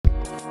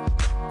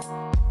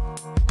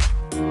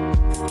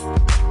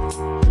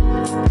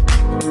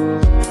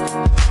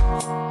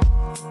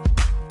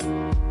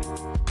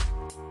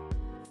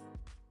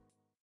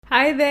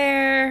Hi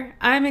there.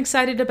 I'm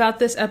excited about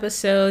this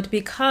episode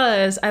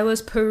because I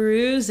was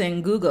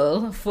perusing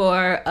Google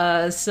for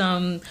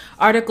some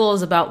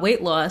articles about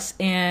weight loss,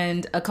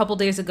 and a couple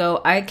days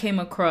ago I came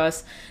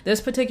across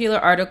this particular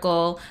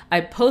article.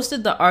 I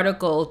posted the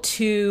article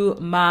to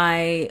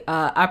my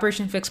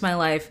Operation Fix My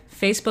Life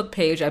Facebook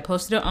page. I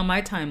posted it on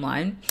my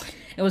timeline.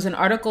 It was an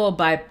article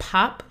by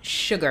Pop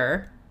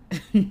Sugar.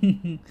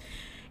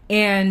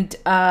 And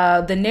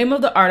the name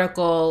of the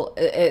article,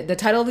 the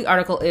title of the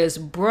article is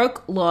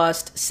Brooke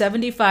Lost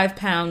 75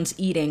 Pounds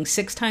Eating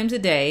 6 Times a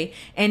Day.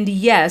 And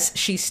yes,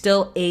 she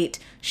still ate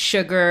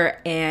sugar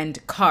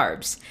and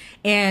carbs.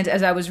 And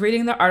as I was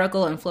reading the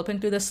article and flipping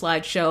through the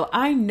slideshow,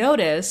 I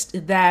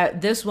noticed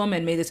that this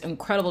woman made this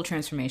incredible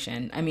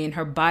transformation. I mean,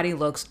 her body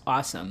looks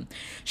awesome.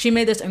 She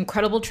made this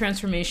incredible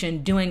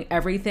transformation doing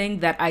everything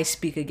that I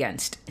speak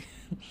against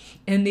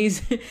in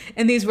these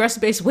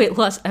rest-based weight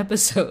loss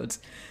episodes.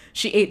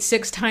 She ate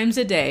 6 times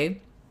a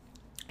day.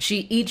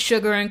 She eats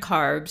sugar and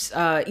carbs,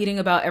 eating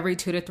about every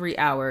 2 to 3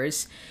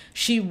 hours.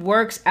 She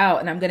works out,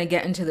 and I'm going to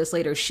get into this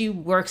later. She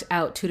works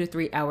out 2 to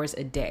 3 hours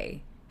a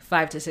day,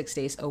 5 to 6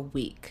 days a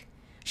week.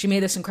 She made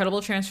this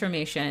incredible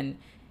transformation.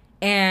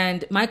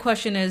 And my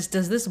question is,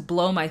 does this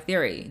blow my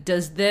theory?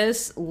 Does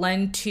this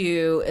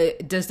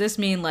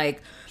mean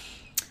like,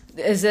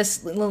 is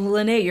this,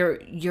 Lene,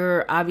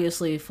 you're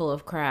obviously full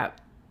of crap.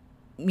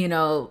 You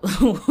know,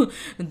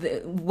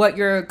 what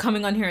you're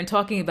coming on here and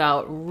talking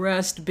about,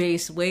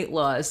 rest-based weight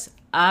loss,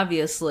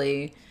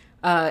 obviously,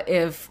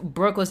 if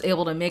Brooke was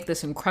able to make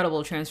this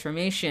incredible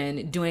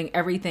transformation doing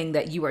everything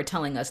that you are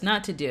telling us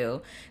not to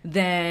do,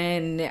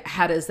 then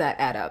how does that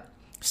add up?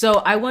 So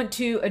I want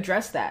to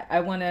address that.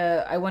 I want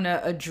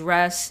to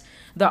address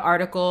the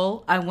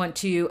article. I want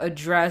to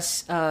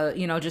address,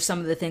 just some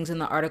of the things in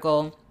the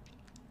article,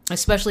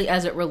 especially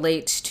as it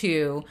relates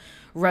to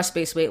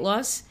rest-based weight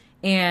loss.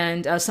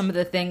 And some of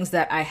the things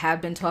that I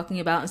have been talking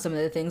about and some of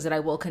the things that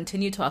I will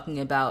continue talking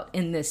about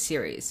in this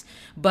series.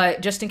 But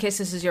just in case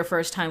this is your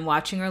first time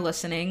watching or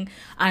listening,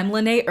 I'm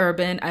Lene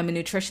Urban. I'm a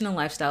nutrition and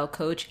lifestyle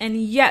coach.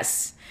 And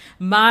yes,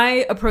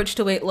 my approach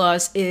to weight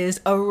loss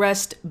is a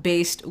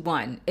rest-based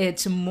one.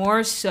 It's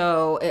more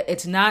so,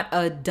 it's not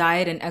a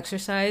diet and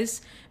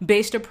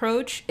exercise-based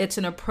approach. It's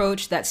an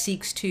approach that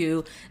seeks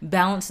to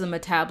balance the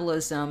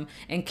metabolism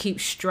and keep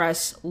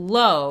stress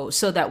low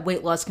so that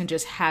weight loss can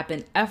just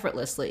happen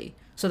effortlessly.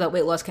 So that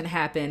weight loss can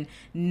happen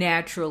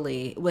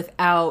naturally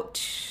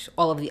without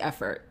all of the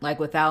effort, like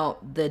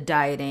without the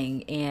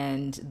dieting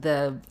and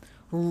the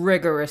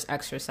rigorous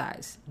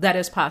exercise. That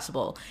is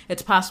possible.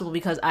 It's possible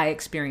because I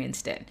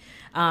experienced it.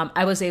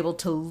 I was able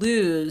to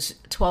lose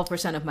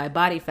 12% of my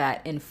body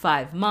fat in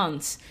 5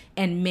 months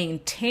and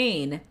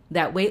maintain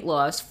that weight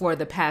loss for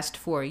the past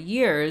 4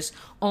 years,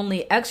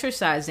 only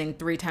exercising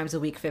 3 times a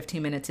week,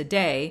 15 minutes a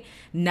day,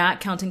 not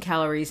counting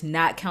calories,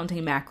 not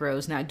counting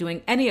macros, not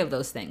doing any of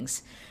those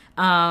things.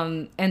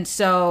 And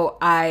so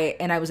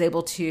I was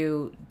able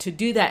to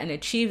do that and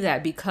achieve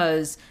that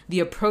because the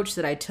approach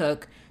that I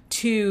took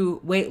to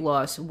weight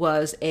loss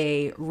was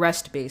a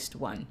rest-based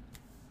one.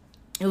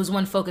 It was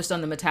one focused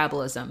on the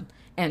metabolism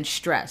and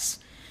stress.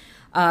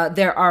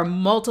 There are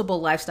multiple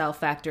lifestyle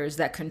factors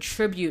that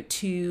contribute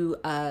to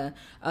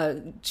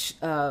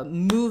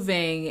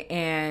moving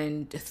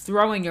and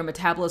throwing your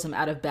metabolism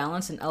out of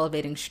balance and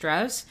elevating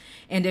stress.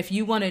 And if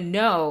you want to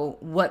know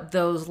what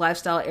those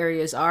lifestyle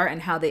areas are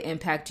and how they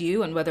impact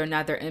you and whether or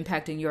not they're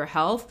impacting your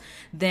health,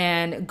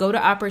 then go to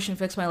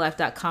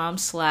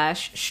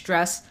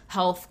operationfixmylife.com/stress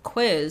health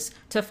quiz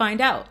to find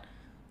out.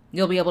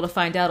 You'll be able to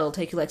find out. It'll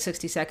take you like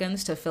 60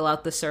 seconds to fill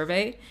out the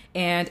survey.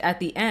 And at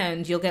the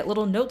end, you'll get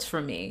little notes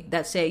from me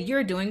that say,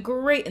 you're doing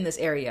great in this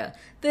area.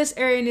 This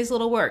area needs a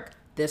little work.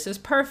 This is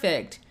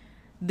perfect.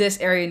 This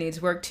area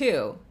needs work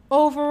too.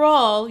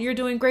 Overall, you're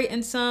doing great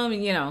in some,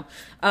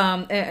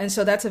 and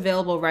so that's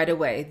available right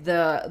away.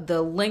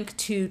 The link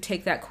to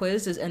take that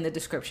quiz is in the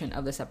description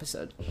of this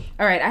episode.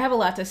 All right, I have a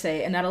lot to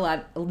say and not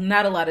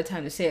a lot of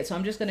time to say it. So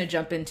I'm just going to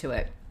jump into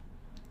it.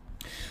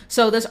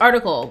 So this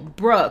article,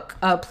 Brooke,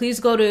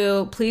 please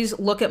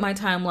look at my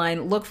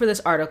timeline, look for this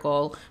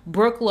article.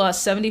 Brooke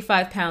lost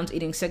 75 pounds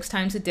eating 6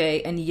 times a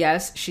day. And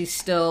yes, she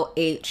still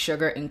ate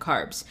sugar and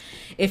carbs.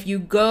 If you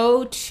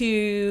go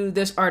to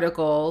this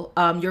article,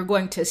 you're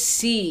going to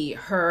see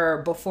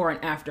her before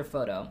and after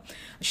photo.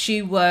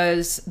 She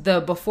was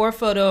the before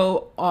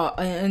photo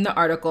in the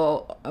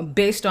article,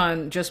 based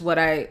on just what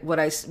I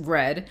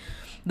read.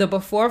 The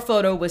before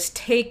photo was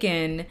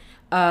taken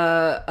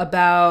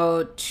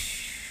about,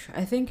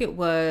 I think it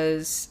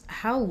was,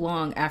 how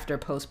long after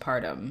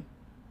postpartum?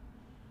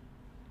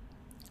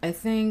 I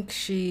think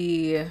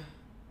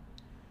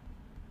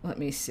let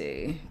me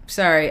see.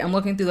 Sorry, I'm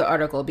looking through the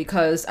article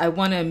because I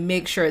want to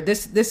make sure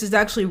this is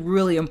actually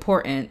really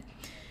important.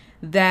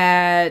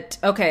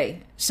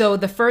 Okay, so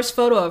the first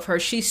photo of her,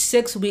 she's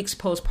 6 weeks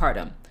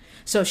postpartum.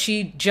 So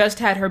she just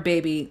had her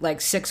baby like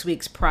 6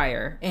 weeks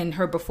prior in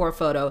her before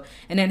photo.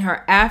 And in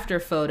her after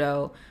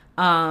photo,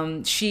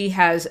 she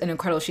has a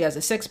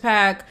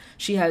 6-pack.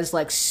 She has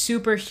like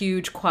super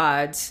huge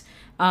quads.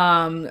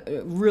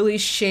 really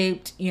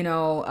shaped,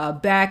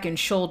 back and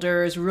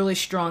shoulders, really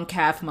strong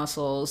calf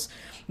muscles.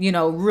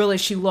 Really,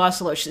 she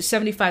lost a lot.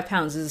 75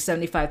 pounds is a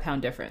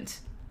 75-pound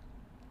difference.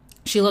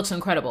 She looks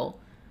incredible.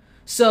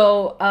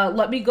 So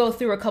let me go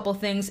through a couple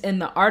things in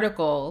the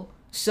article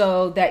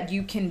so that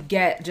you can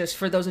get, just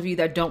for those of you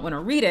that don't want to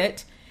read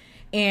it,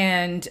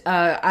 and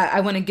I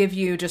want to give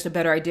you just a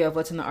better idea of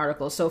what's in the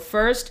article. So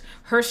first,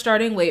 Brooke's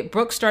starting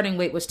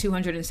weight was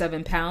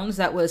 207 pounds.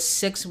 That was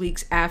 6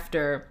 weeks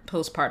after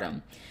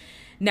postpartum.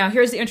 Now,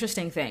 here's the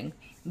interesting thing.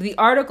 The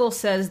article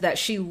says that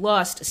she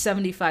lost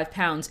 75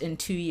 pounds in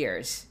 2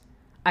 years.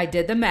 I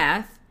did the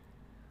math.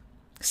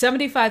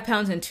 75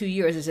 pounds in 2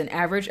 years is an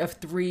average of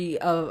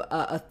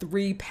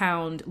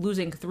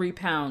losing 3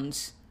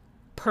 pounds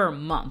per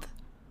month.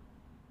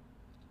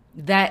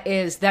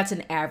 That's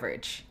an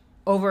average.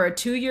 Over a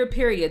 2-year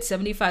period,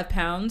 75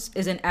 pounds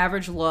is an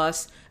average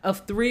loss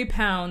of 3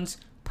 pounds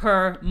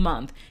per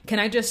month. Can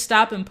I just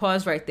stop and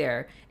pause right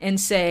there and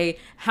say,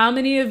 how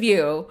many of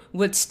you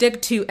would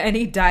stick to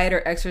any diet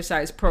or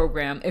exercise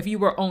program if you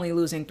were only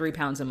losing 3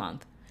 pounds a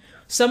month?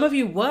 Some of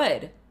you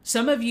would.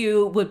 Some of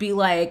you would be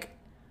like,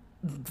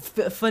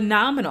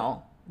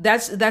 phenomenal.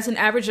 That's an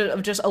average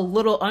of just a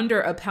little under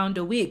a pound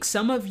a week.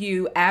 Some of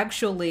you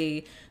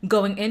actually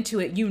going into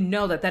it,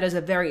 that is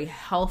a very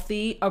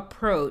healthy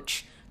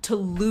approach to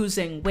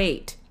losing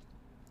weight.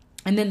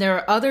 And then there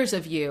are others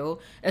of you,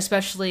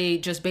 especially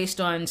just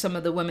based on some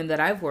of the women that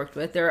I've worked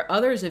with, there are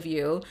others of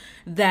you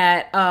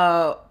that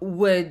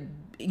would,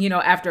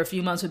 after a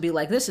few months would be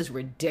like, this is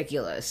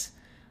ridiculous.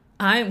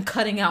 I'm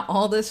cutting out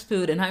all this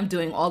food and I'm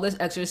doing all this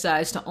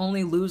exercise to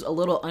only lose a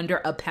little under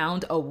a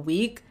pound a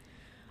week.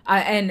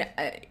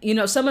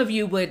 Some of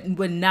you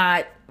would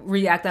not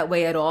react that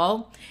way at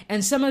all.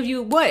 And some of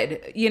you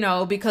would,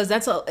 because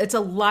it's a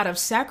lot of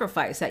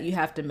sacrifice that you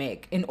have to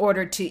make in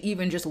order to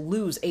even just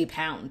lose a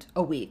pound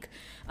a week.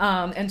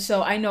 And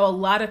so I know a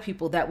lot of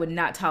people that would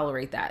not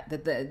tolerate that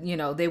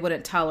they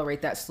wouldn't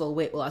tolerate that slow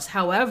weight loss.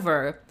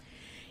 However,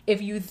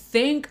 if you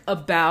think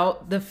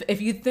about the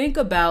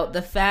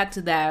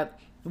fact that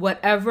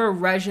whatever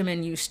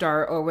regimen you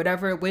start or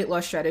whatever weight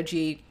loss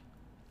strategy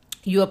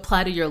you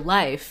apply to your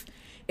life,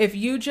 if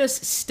you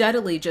just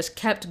steadily just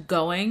kept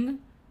going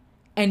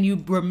and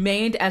you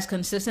remained as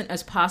consistent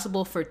as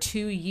possible for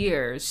 2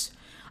 years,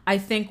 I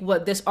think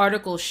what this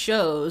article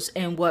shows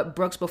and what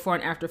Brooke's before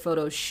and after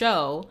photos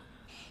show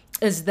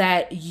is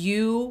that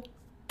you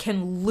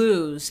can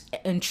lose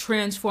and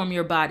transform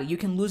your body. You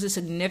can lose a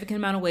significant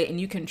amount of weight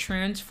and you can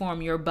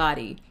transform your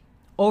body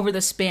over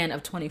the span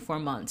of 24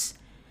 months.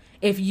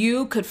 If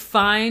you could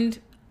find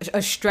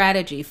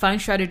strategies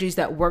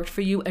that worked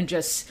for you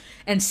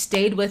and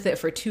stayed with it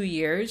for 2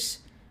 years,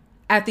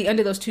 at the end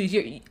of the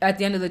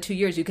 2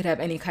 years, you could have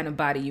any kind of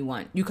body you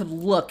want. You could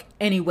look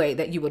any way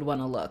that you would want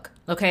to look.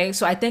 Okay.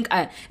 So I think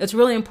it's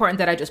really important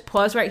that I just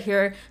pause right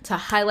here to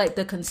highlight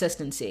the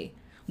consistency.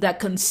 That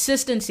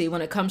consistency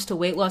when it comes to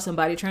weight loss and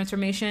body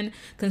transformation,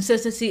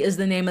 consistency is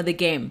the name of the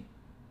game.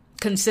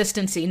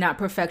 Consistency, not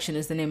perfection,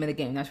 is the name of the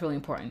game. That's really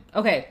important.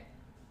 Okay.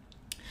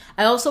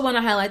 I also want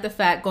to highlight the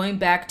fact, going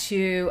back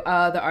to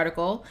the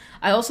article,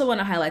 I also want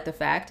to highlight the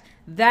fact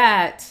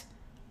that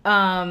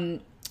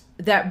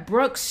that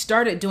Brooke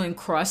started doing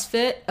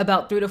CrossFit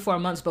about 3 to 4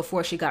 months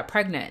before she got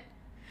pregnant.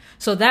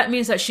 So that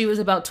means that she was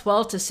about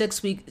 12 to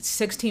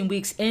 16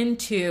 weeks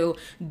into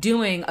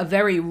doing a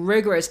very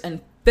rigorous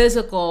and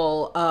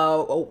physical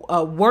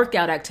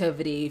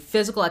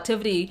physical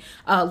activity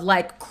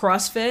like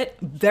CrossFit,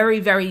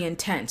 very, very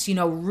intense,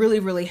 really,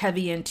 really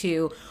heavy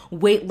into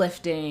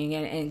weightlifting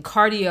and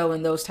cardio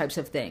and those types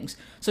of things.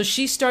 So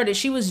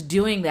she was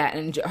doing that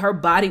and her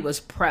body was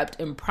prepped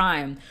and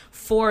primed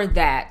for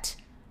that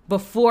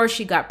before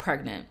she got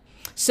pregnant.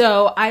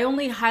 So I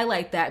only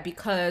highlight that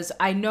because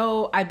I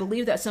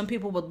believe that some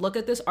people would look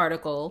at this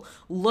article,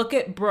 look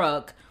at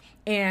Brooke,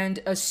 and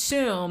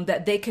assume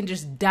that they can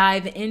just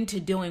dive into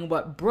doing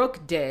what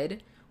Brooke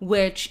did,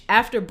 which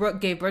after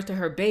Brooke gave birth to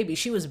her baby,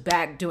 she was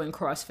back doing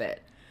CrossFit.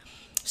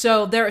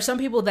 So there are some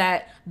people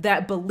that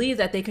believe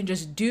that they can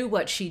just do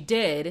what she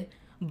did,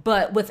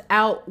 but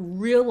without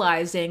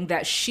realizing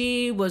that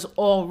she was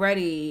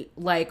already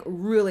like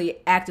really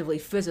actively,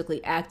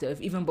 physically active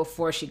even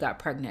before she got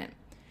pregnant.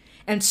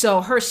 And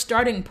so her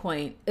starting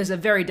point is a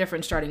very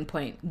different starting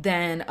point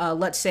than,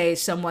 let's say,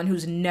 someone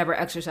who's never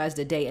exercised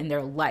a day in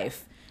their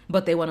life,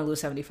 but they want to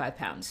lose 75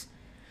 pounds.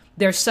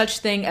 There's such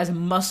thing as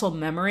muscle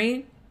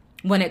memory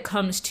when it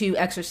comes to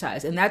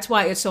exercise. And that's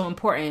why it's so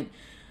important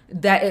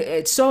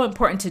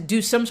to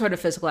do some sort of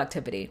physical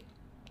activity,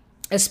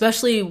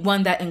 especially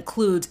one that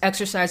includes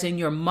exercising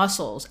your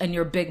muscles and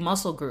your big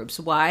muscle groups.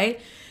 Why?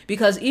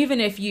 Because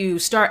even if you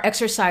start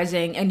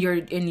exercising and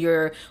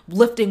you're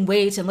lifting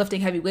weights and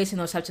lifting heavy weights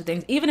and those types of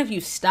things, even if you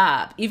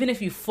stop, even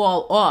if you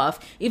fall off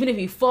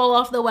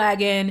the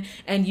wagon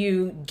and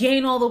you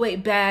gain all the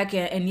weight back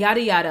and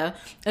yada yada,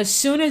 as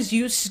soon as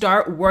you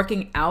start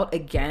working out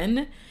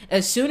again,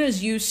 as soon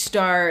as you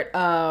start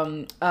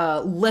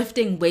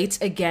lifting weights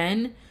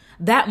again,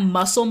 that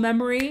muscle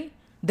memory,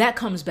 that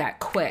comes back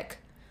quick.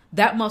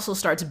 that muscle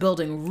starts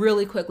building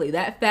really quickly.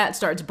 That fat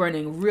starts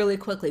burning really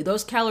quickly.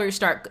 Those calories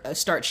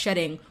start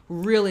shedding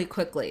really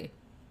quickly.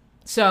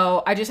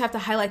 So I just have to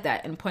highlight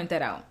that and point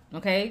that out.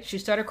 Okay, she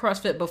started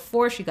CrossFit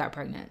before she got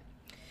pregnant.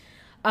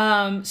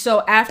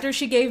 So after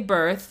she gave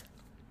birth,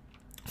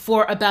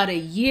 for about a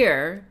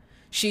year,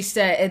 she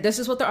said, and this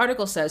is what the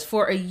article says,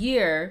 for a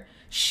year,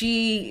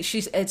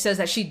 it says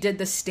that she did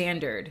the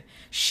standard.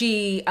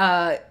 She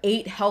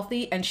ate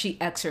healthy and she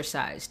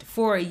exercised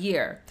for a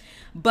year.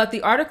 But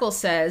the article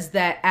says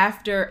that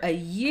after a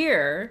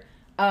year,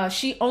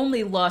 she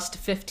only lost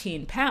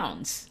 15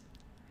 pounds.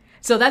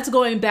 So that's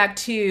going back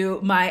to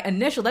my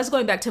initial,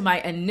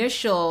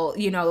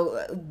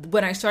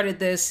 when I started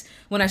this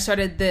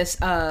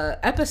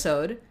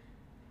episode.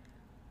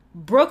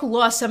 Brooke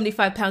lost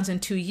 75 pounds in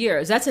 2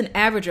 years. That's an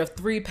average of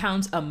 3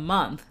 pounds a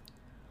month.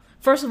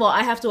 First of all,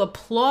 I have to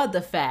applaud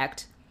the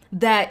fact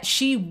that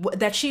she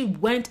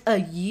went a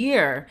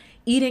year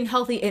eating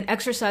healthy and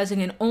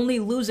exercising and only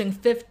losing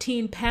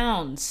 15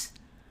 pounds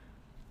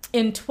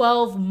in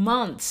 12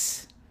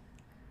 months.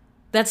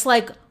 That's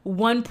like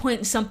 1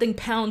 point something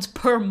pounds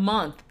per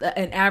month,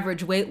 an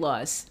average weight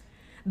loss.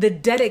 The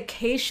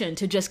dedication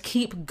to just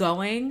keep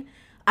going,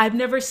 I've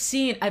never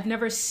seen that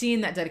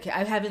dedication.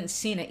 I haven't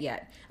seen it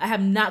yet. I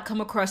have not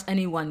come across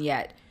anyone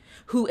yet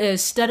who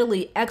is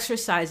steadily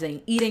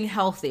exercising, eating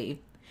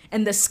healthy,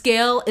 and the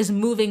scale is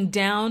moving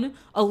down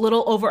a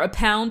little over a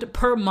pound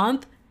per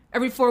month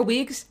every 4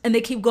 weeks, and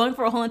they keep going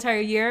for a whole entire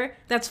year.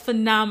 That's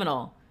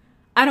phenomenal.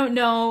 I don't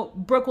know.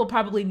 Brooke will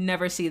probably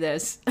never see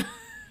this.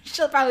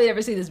 She'll probably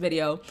never see this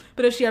video.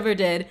 But if she ever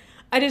did,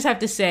 I just have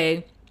to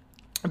say,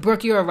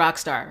 Brooke, you're a rock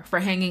star for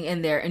hanging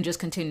in there and just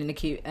continuing to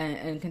keep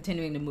and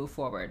continuing to move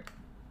forward.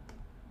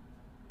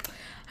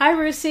 Hi,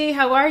 Rusi.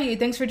 How are you?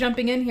 Thanks for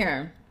jumping in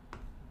here.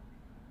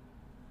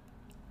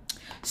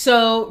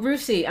 So,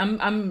 Rusi,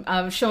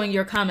 I'm showing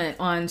your comment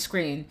on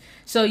screen.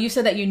 So you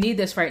said that you need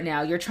this right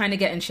now. You're trying to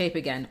get in shape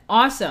again.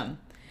 Awesome.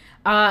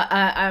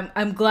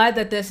 I'm glad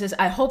that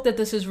I hope that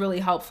this is really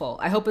helpful.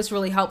 I hope it's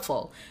really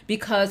helpful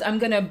because I'm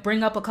going to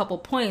bring up a couple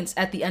points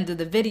at the end of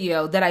the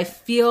video that I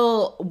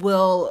feel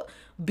will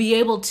be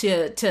able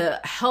to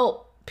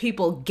help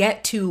people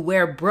get to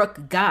where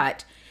Brooke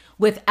got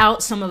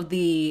without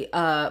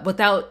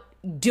without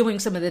doing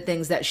some of the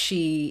things that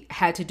she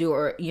had to do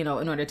in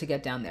order to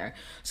get down there.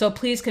 So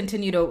please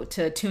continue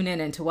to tune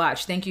in and to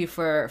watch. Thank you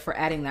for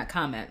adding that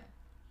comment.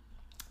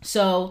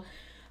 So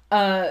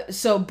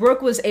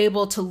Brooke was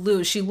able to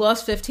lose. She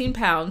lost 15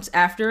 pounds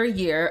after a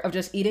year of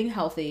just eating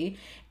healthy.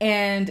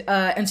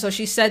 And so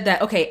she said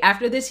that, okay,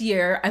 after this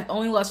year, I've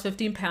only lost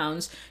 15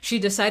 pounds. She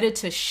decided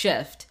to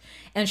shift.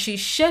 And she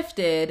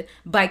shifted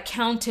by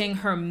counting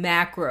her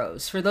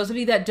macros. For those of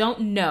you that don't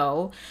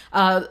know,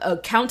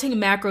 counting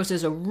macros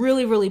is a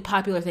really, really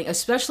popular thing,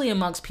 especially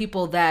amongst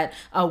people that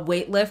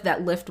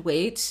that lift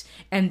weights,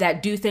 and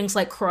that do things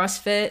like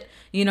CrossFit,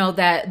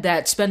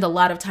 that spend a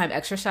lot of time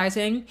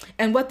exercising.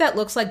 And what that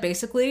looks like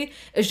basically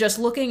is just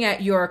looking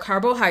at your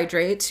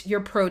carbohydrates, your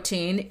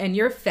protein, and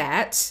your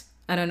fats.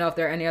 I don't know if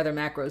there are any other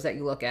macros that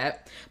you look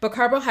at, but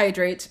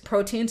carbohydrates,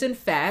 proteins, and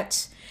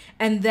fats.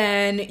 And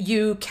then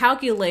you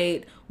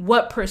calculate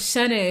what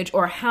percentage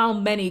or how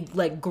many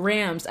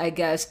grams, I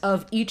guess,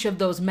 of each of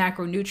those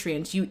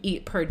macronutrients you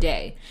eat per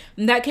day.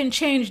 And that can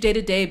change day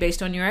to day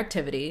based on your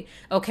activity,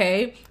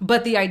 okay?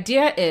 But the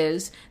idea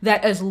is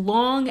that as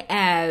long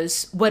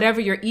as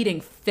whatever you're eating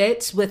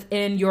fits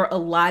within your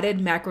allotted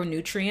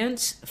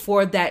macronutrients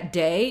for that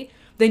day,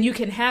 then you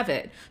can have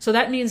it. So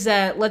that means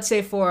that, let's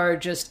say for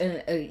just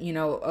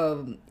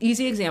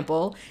easy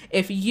example,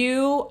 if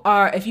you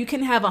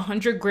can have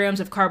 100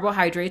 grams of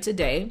carbohydrates a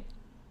day,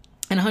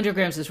 and 100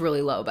 grams is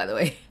really low, by the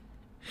way,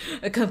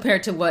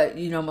 compared to what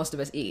most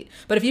of us eat.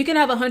 But if you can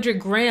have 100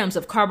 grams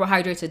of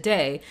carbohydrates a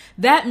day,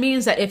 that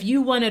means that if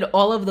you wanted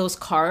all of those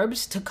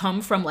carbs to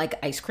come from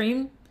ice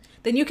cream,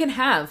 then you can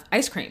have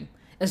ice cream.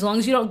 As long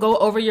as you don't go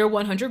over your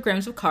 100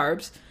 grams of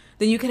carbs,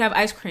 then you can have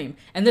ice cream.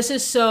 And this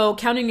is so,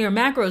 counting your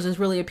macros is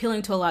really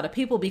appealing to a lot of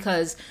people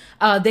because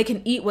they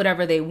can eat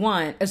whatever they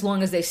want as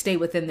long as they stay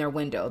within their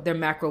window, their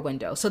macro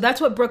window. So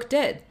that's what Brooke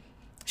did.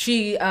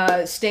 She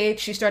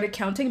started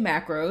counting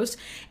macros,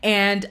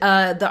 and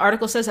the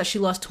article says that she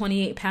lost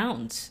 28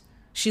 pounds.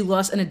 She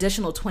lost an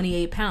additional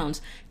 28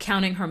 pounds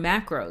counting her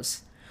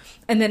macros.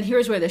 And then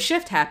here's where the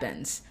shift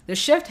happens. The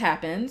shift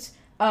happens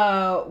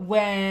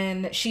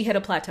when she hit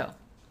a plateau.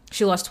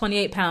 She lost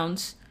 28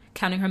 pounds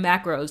counting her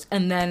macros,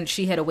 and then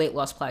she hit a weight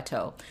loss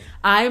plateau.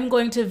 I'm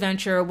going to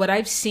venture, what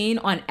I've seen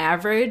on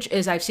average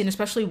is,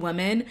 especially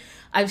women,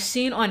 I've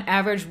seen on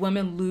average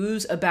women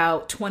lose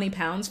about 20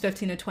 pounds,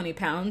 15 to 20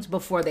 pounds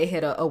before they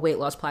hit a weight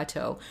loss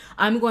plateau.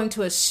 I'm going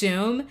to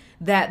assume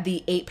that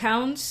the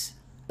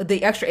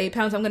extra 8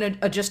 pounds, I'm going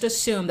to just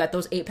assume that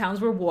those 8 pounds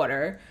were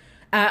water.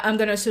 I'm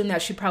going to assume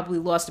that she probably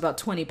lost about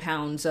 20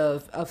 pounds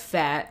of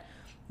fat.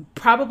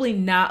 Probably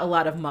not a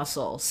lot of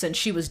muscle, since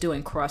she was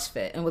doing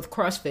CrossFit, and with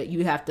CrossFit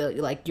you have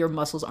to your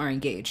muscles are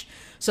engaged.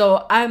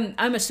 So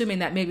I'm assuming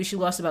that maybe she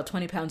lost about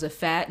 20 pounds of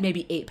fat,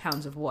 maybe 8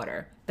 pounds of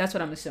water. That's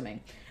what I'm assuming.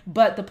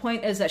 But the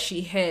point is that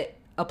she hit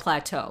a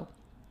plateau.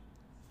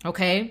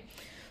 Okay.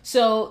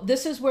 So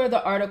this is where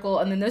the article,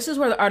 and then this is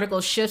where the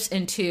article shifts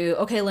into,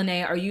 okay,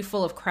 Lene, are you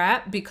full of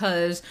crap?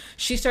 Because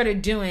she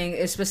started doing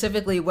is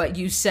specifically what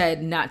you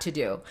said not to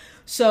do.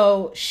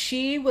 So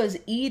she was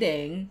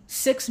eating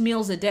 6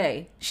 meals a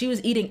day. She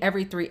was eating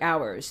every 3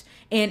 hours.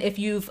 And if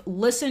you've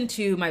listened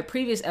to my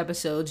previous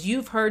episodes,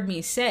 you've heard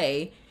me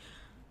say,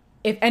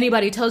 if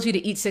anybody tells you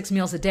to eat 6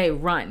 meals a day,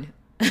 run.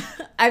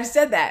 I've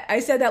said that. I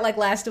said that like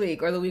last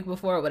week or the week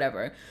before or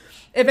whatever.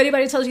 If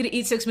anybody tells you to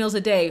eat 6 meals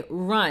a day,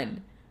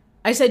 run.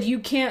 I said you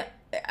can't.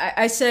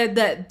 I said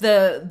that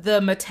the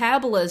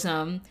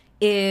metabolism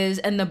is,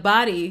 and the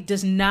body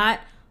does not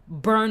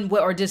burn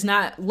or does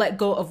not let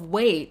go of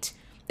weight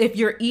if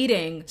you're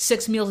eating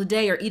 6 meals a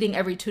day or eating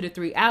every 2 to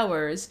 3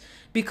 hours,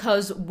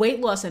 because weight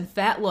loss and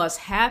fat loss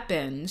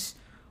happens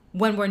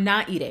when we're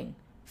not eating.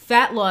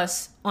 Fat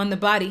loss on the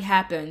body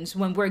happens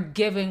when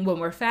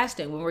we're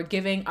fasting, when we're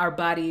giving our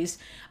bodies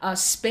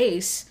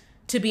space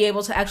to be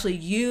able to actually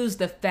use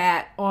the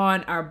fat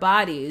on our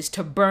bodies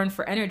to burn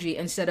for energy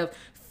instead of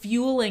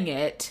fueling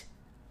it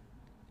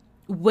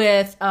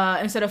with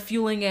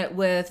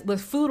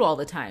food all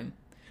the time.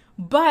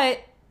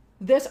 But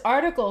this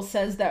article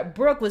says that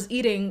Brooke was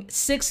eating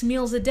 6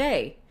 meals a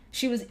day.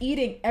 She was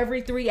eating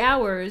every 3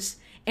 hours,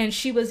 and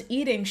she was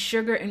eating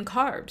sugar and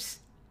carbs.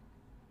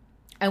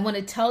 I want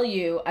to tell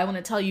you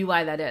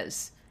why that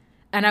is.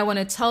 And I want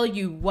to tell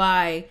you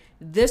why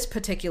this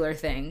particular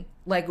thing,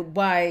 like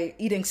why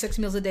eating 6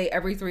 meals a day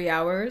every 3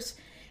 hours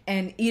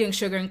and eating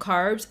sugar and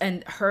carbs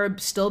and her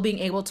still being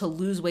able to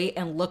lose weight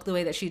and look the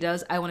way that she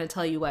does, I want to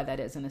tell you why that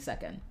is in a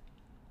second.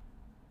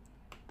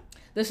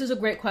 This is a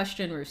great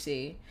question,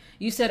 Rusi.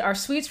 You said, are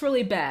sweets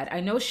really bad? I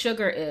know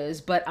sugar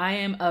is, but I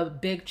am a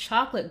big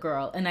chocolate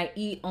girl and I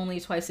eat only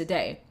twice a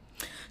day.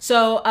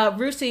 So,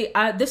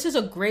 Rusi, this is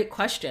a great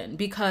question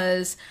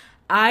because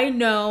I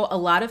know a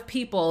lot of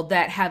people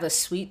that have a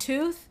sweet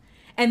tooth.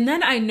 And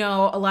then I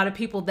know a lot of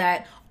people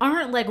that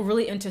aren't like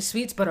really into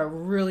sweets, but are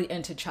really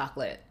into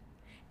chocolate.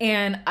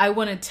 And I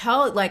want to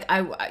tell, like,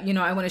 I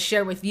want to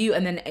share with you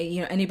and then,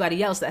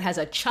 anybody else that has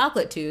a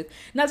chocolate tooth,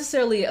 not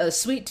necessarily a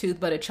sweet tooth,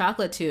 but a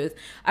chocolate tooth.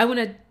 I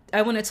want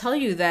to tell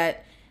you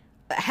that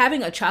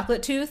having a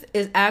chocolate tooth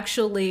is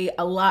actually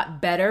a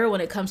lot better when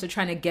it comes to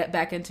trying to get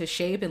back into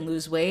shape and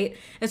lose weight.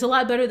 It's a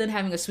lot better than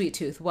having a sweet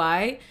tooth.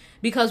 Why?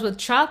 Because with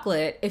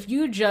chocolate, if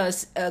you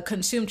just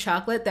consume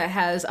chocolate that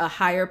has a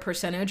higher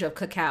percentage of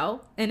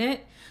cacao in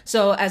it,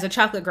 so as a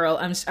chocolate girl,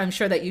 I'm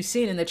sure that you've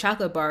seen in the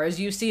chocolate bars,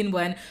 you've seen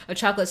when a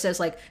chocolate says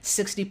like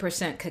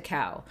 60%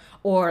 cacao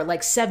or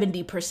like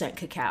 70%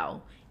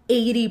 cacao,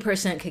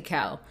 80%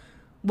 cacao.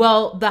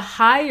 Well, the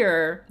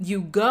higher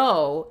you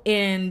go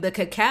in the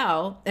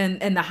cacao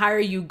and the higher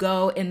you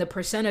go in the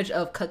percentage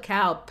of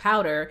cacao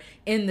powder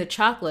in the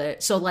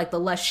chocolate, so like the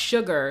less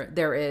sugar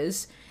there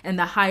is and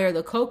the higher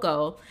the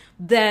cocoa,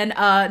 then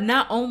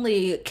not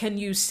only can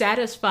you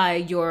satisfy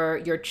your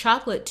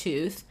chocolate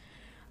tooth,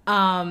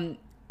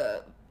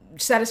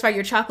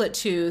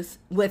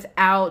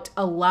 without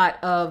a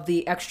lot of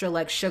the extra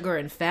like sugar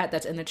and fat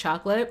that's in the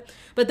chocolate,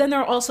 but then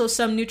there are also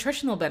some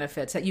nutritional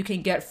benefits that you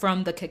can get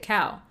from the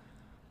cacao.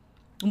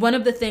 One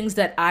of the things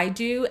that I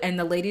do, and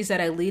the ladies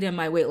that I lead in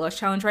my weight loss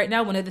challenge right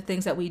now, one of the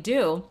things that we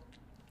do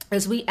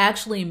is we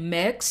actually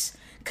mix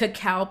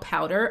cacao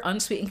powder,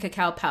 unsweetened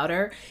cacao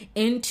powder,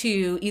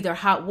 into either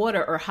hot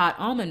water or hot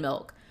almond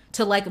milk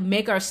to like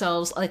make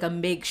ourselves like a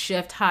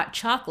makeshift hot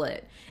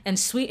chocolate and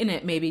sweeten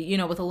it maybe,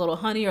 with a little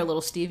honey or a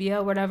little stevia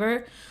or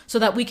whatever, so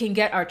that we can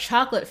get our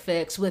chocolate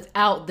fix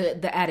without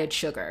the added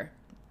sugar.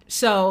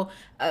 So,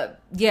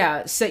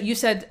 so you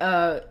said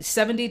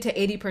 70 to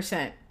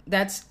 80%.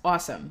 That's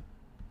awesome.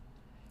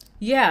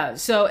 Yeah,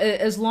 so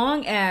as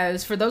long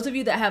as, for those of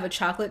you that have a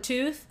chocolate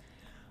tooth,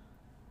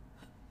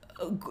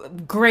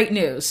 great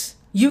news.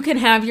 You can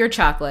have your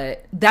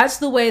chocolate. That's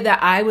the way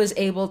that I was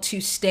able to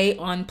stay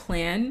on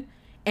plan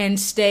and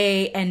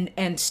stay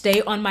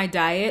on my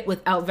diet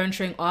without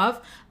venturing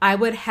off. I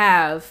would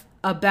have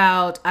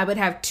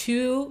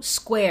 2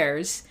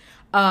 squares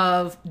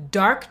of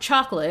dark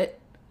chocolate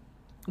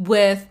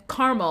with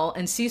caramel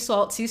and sea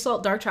salt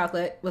dark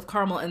chocolate with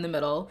caramel in the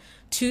middle,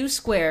 2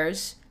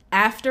 squares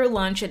after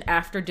lunch and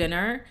after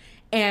dinner,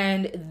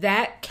 and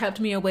that kept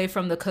me away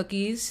from the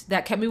cookies.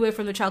 That kept me away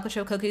from the chocolate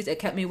chip cookies. It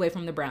kept me away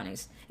from the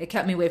brownies. It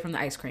kept me away from the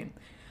ice cream.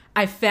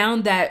 I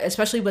found that,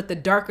 especially with the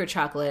darker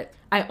chocolate,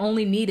 I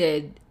only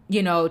needed,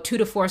 2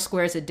 to 4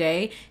 squares a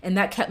day, and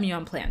that kept me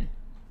on plan.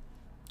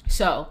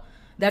 So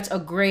that's a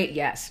great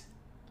yes.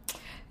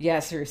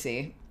 Yes,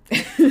 Rusi.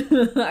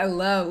 I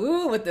love,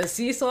 with the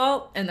sea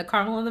salt and the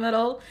caramel in the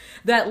middle.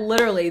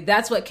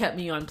 That's what kept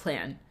me on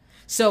plan.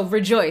 So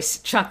rejoice,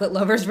 chocolate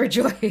lovers,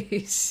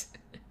 rejoice.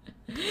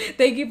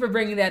 Thank you for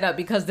bringing that up,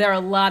 because there are a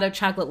lot of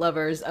chocolate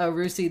lovers,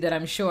 Rusi, that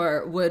I'm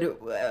sure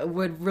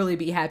would really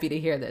be happy to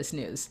hear this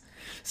news.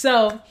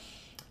 So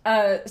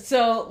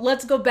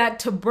let's go back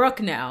to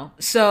Brooke now.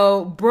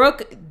 So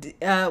Brooke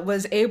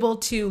was able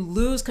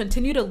to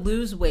continue to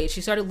lose weight.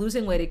 She started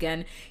losing weight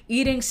again,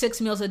 eating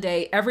 6 meals a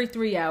day every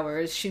 3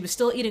 hours. She was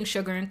still eating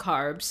sugar and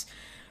carbs.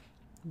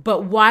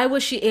 But why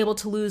was she able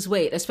to lose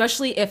weight?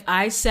 Especially if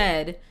I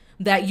said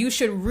that you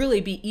should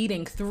really be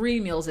eating 3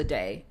 meals a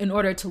day in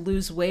order to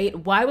lose weight.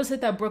 Why was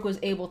it that Brooke was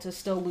able to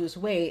still lose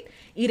weight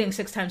eating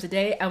 6 times a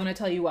day? I want to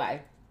tell you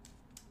why.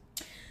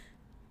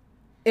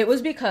 It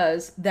was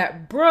because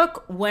that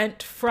Brooke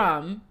went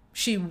from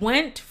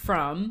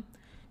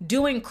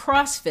doing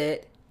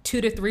CrossFit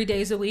 2 to 3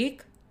 days a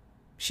week.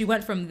 She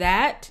went from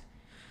that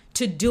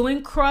to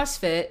doing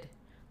CrossFit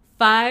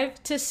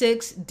 5 to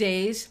 6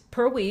 days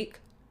per week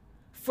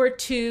for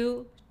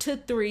 2 to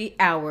 3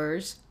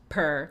 hours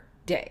per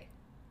day.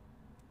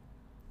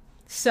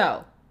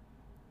 So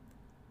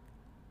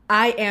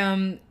I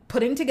am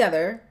putting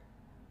together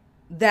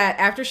that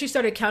after she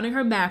started counting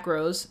her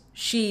macros,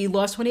 she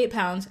lost 28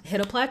 pounds,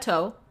 hit a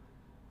plateau.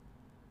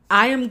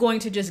 I am going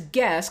to just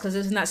guess, because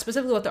this is not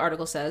specifically what the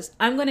article says,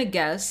 I'm going to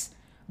guess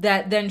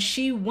that then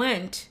she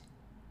went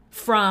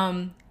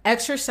from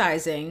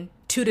exercising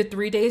 2 to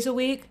 3 days a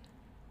week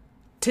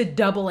to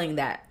doubling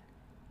that.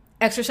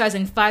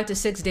 Exercising 5 to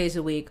 6 days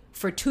a week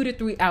for 2 to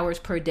 3 hours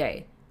per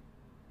day.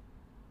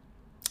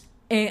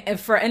 And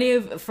for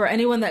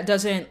anyone that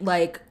doesn't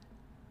like,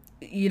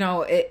 you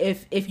know,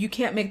 if you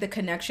can't make the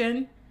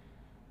connection,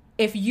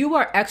 if you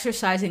are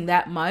exercising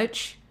that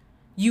much,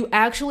 you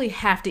actually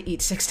have to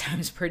eat 6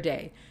 times per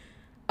day.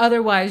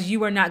 Otherwise,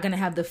 you are not going to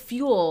have the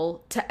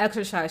fuel to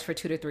exercise for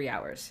 2 to 3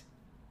 hours.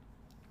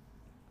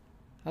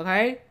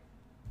 Okay?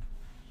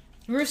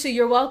 Rusi,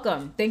 you're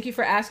welcome. Thank you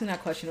for asking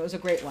that question. It was a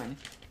great one.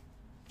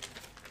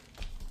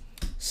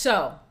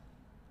 So,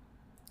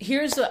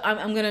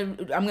 I'm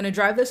gonna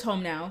drive this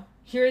home now.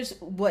 Here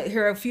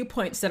are a few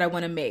points that I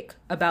want to make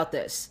about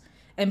this.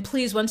 And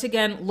please, once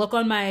again, look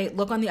on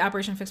the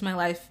Operation Fix My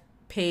Life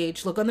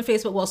page, look on the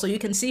Facebook wall so you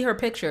can see her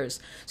pictures.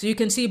 So you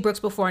can see Brooke's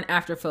before and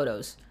after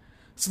photos.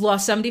 She's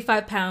lost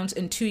 75 pounds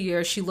in 2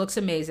 years. She looks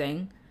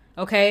amazing.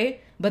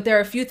 Okay? But there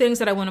are a few things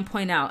that I want to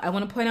point out. I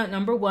want to point out,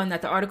 number one,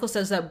 that the article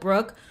says that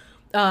Brooke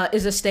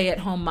is a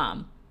stay-at-home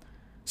mom.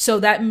 So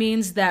that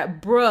means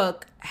that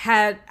Brooke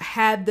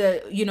had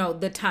the, you know,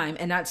 the time,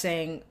 and not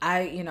saying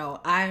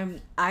I've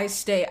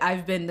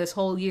been this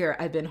whole year,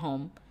 I've been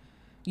home,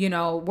 you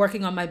know,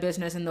 working on my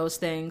business and those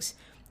things.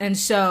 And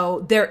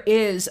so there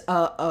is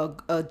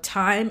a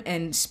time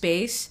and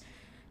space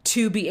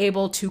to be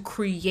able to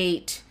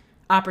create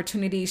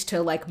opportunities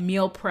to like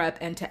meal prep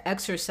and to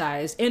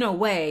exercise in a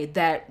way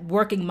that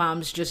working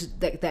moms just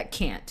that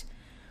can't.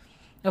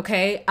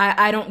 Okay,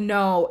 I don't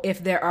know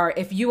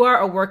if you are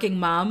a working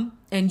mom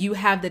and you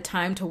have the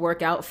time to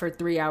work out for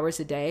 3 hours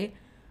a day,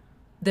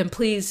 then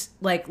please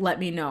like let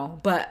me know.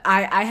 But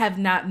I have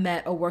not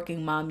met a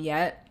working mom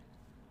yet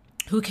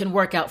who can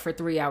work out for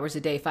 3 hours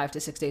a day, 5 to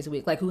 6 days a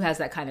week, like who has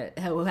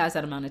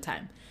that amount of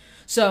time.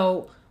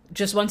 So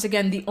just once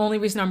again, the only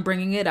reason I'm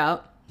bringing it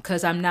up,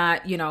 because I'm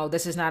not, you know,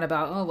 this is not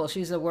about, oh, well,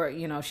 she's a work,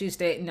 you know,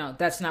 no,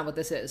 that's not what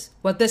this is.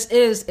 What this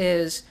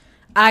is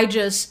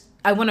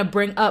I want to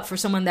bring up for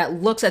someone that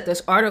looks at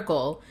this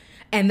article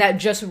and that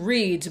just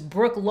reads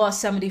Brooke lost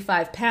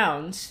 75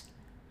 pounds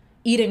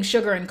eating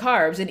sugar and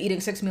carbs and eating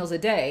 6 meals a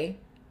day.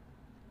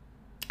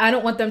 I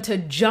don't want them to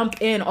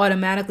jump in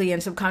automatically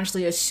and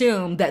subconsciously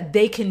assume that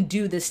they can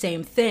do the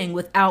same thing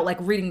without like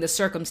reading the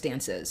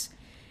circumstances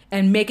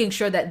and making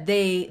sure that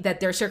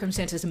their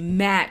circumstances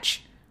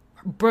match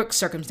Brooke's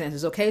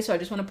circumstances. Okay. So I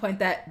just want to point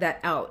that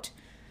out.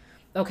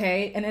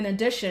 Okay. And in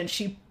addition,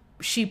 she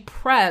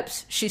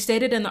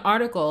stated in the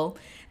article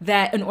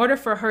that in order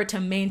for her to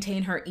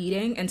maintain her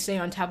eating and stay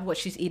on top of what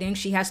she's eating,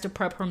 she has to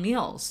prep her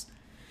meals.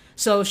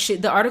 So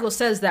the article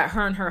says that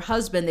her and her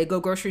husband, they go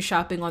grocery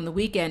shopping on the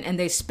weekend and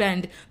they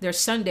spend their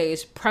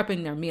Sundays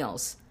prepping their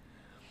meals.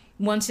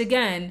 Once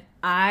again,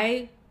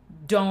 I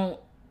don't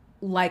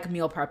like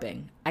meal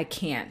prepping. I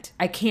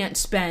can't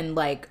spend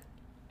like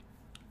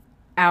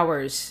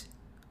hours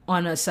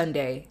on a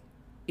Sunday,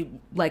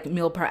 like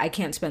meal prep. I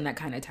can't spend that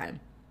kind of time.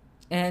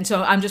 And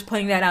so I'm just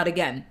pointing that out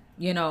again,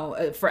 you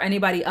know, for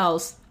anybody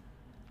else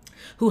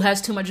who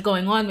has too much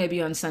going on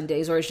maybe on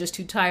Sundays or is just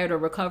too tired or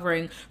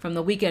recovering from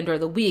the weekend or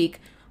the week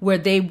where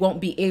they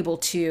won't be able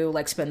to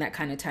like spend that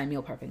kind of time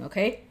meal prepping.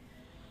 Okay.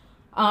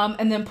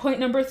 And then point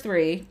number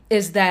 3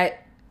 is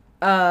that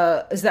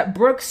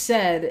Brooke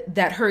said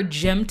that her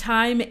gym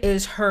time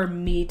is her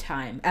me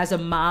time. As a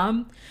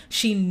mom,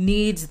 she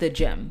needs the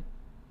gym.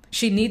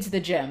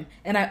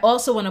 And I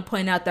also want to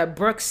point out that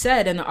Brooke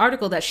said in the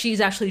article that she's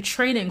actually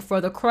training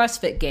for the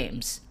CrossFit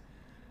Games.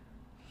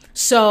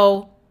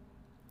 So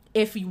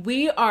if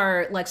we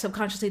are like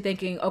subconsciously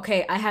thinking,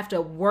 okay, I have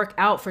to work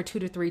out for 2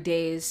 to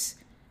 3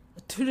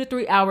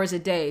 hours a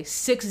day,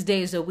 6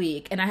 days a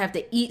week, and I have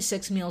to eat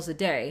 6 meals a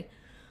day,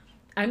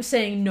 I'm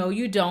saying no,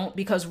 you don't,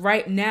 because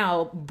right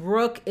now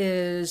Brooke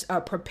is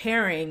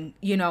preparing,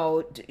 you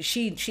know,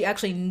 she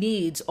actually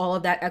needs all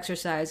of that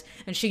exercise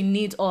and she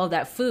needs all of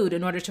that food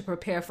in order to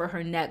prepare for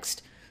her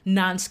next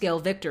non-scale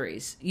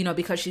victories, you know,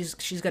 because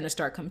she's going to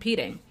start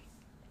competing.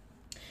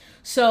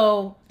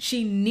 So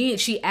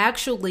she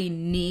actually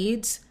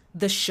needs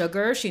the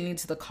sugar, she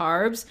needs the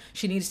carbs,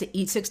 she needs to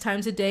eat 6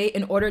 times a day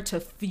in order to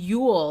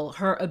fuel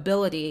her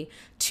ability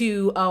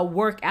to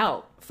work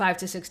out 5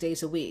 to 6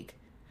 days a week.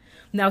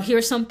 Now,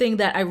 here's something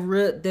that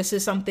this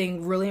is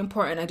something really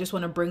important. I just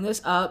want to bring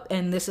this up,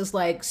 and this is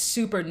like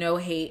super no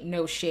hate,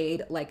 no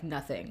shade, like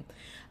nothing.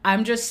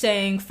 I'm just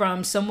saying,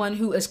 from someone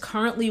who is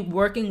currently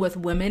working with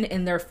women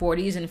in their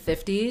 40s and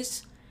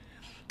 50s,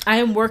 I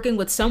am working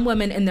with some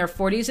women in their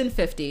 40s and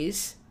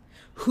 50s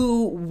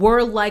who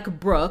were like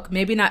Brooke,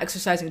 maybe not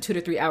exercising 2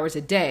 to 3 hours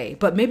a day,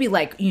 but maybe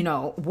like,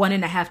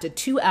 1.5 to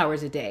 2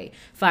 hours a day,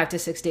 5 to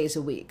 6 days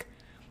a week.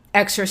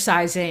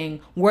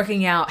 Exercising,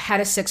 working out, had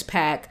a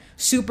 6-pack,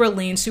 super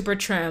lean, super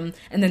trim,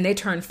 and then they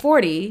turn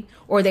 40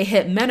 or they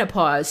hit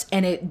menopause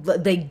and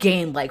they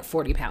gained like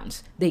 40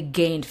 pounds. They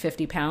gained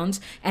 50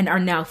 pounds and are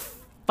now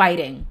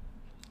fighting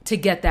to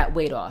get that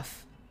weight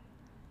off.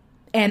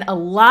 And a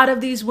lot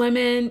of these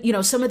women,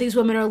 some of these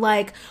women are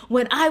like,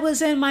 when I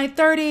was in my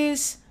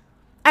 30s,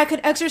 I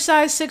could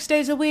exercise 6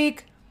 days a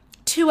week,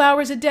 2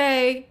 hours a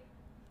day.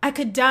 I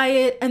could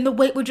diet and the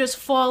weight would just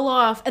fall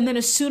off. And then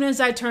as soon as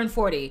I turn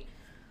 40,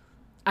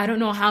 I don't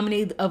know how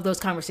many of those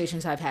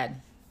conversations I've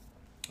had.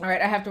 All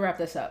right, I have to wrap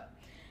this up.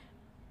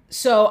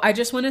 So I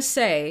just want to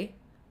say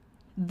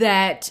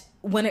that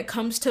when it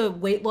comes to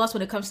weight loss,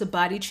 when it comes to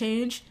body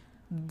change,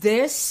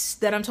 this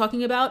that I'm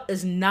talking about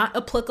is not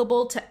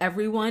applicable to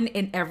everyone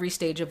in every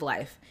stage of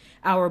life.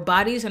 Our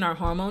bodies and our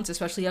hormones,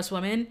 especially us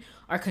women,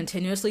 are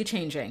continuously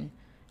changing.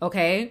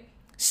 Okay?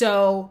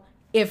 So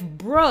if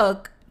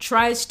Brooke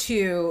tries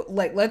to,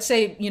 like, let's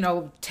say,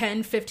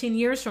 10, 15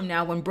 years from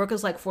now, when Brooke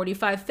is like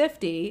 45,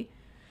 50,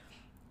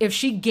 if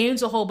she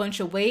gains a whole bunch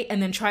of weight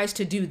and then tries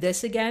to do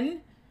this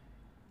again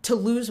to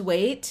lose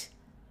weight,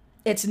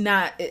 it's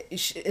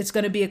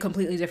going to be a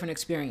completely different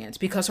experience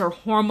because her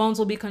hormones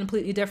will be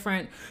completely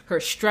different. Her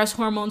stress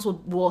hormones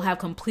will have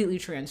completely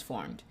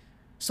transformed.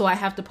 So I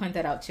have to point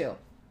that out too.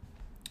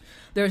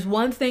 There's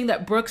one thing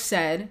that Brooke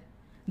said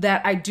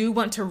that I do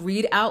want to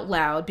read out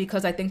loud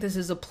because I think this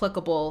is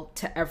applicable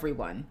to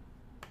everyone.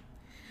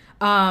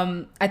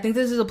 I think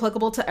this is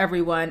applicable to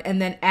everyone.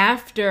 And then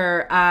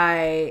after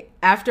I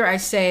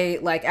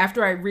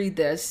read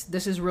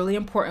this is really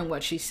important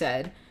what she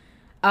said.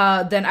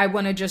 Then I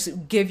want to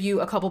just give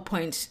you a couple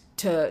points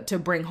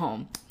to bring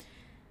home.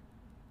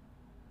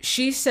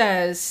 She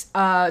says,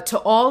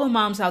 to all the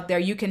moms out there,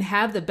 you can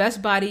have the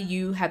best body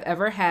you have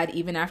ever had,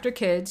 even after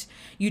kids.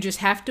 You just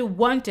have to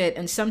want it.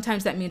 And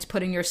sometimes that means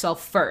putting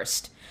yourself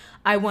first.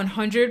 I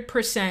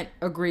 100%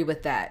 agree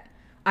with that.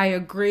 I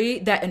agree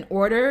that in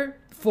order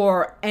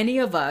for any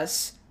of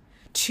us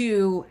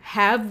to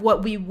have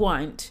what we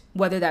want,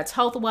 whether that's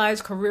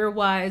health-wise,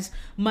 career-wise,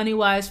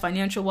 money-wise,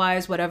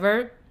 financial-wise,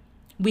 whatever,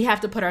 we have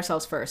to put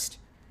ourselves first.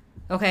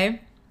 Okay?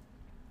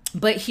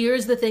 But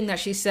here's the thing that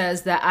she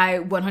says that I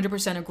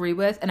 100% agree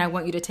with, and I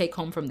want you to take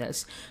home from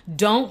this.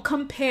 Don't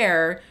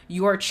compare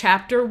your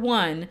chapter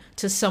 1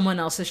 to someone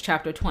else's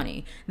chapter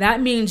 20.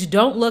 That means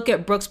don't look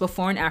at Brooke's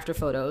before and after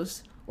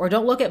photos, or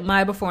don't look at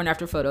my before and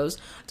after photos.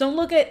 Don't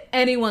look at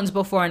anyone's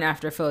before and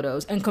after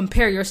photos and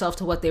compare yourself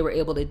to what they were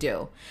able to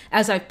do.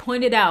 As I've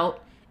pointed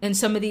out in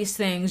some of these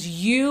things,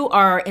 you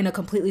are in a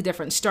completely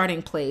different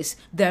starting place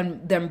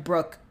than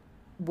Brooke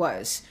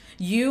was.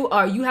 You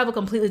have a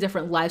completely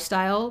different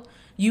lifestyle.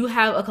 You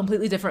have a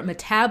completely different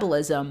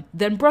metabolism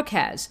than Brooke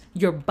has.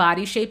 Your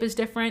body shape is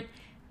different.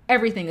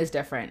 Everything is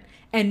different.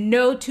 And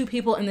no two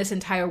people in this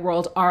entire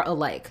world are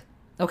alike.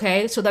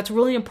 Okay? So that's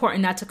really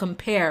important not to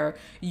compare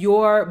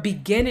your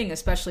beginning,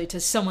 especially, to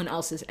someone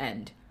else's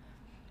end.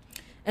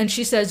 And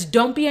she says,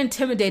 don't be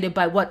intimidated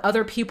by what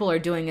other people are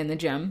doing in the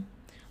gym.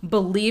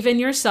 Believe in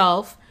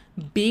yourself.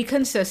 Be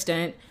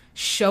consistent.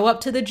 Show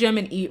up to the gym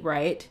and eat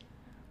right.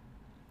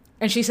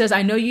 And she says,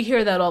 I know you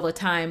hear that all the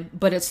time,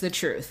 but it's the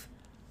truth.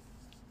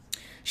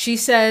 She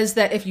says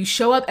that if you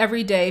show up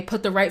every day,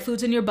 put the right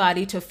foods in your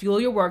body to fuel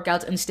your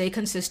workouts and stay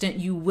consistent,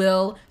 you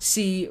will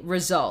see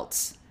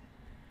results.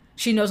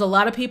 She knows a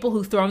lot of people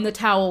who throw in the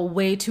towel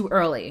way too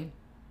early.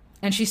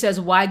 And she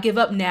says, why give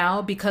up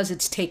now? Because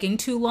it's taking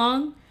too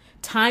long.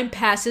 Time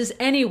passes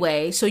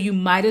anyway, so you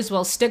might as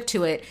well stick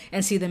to it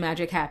and see the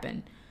magic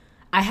happen.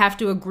 I have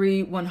to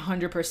agree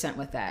 100%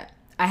 with that.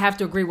 I have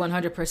to agree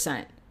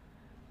 100%.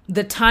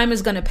 The time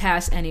is going to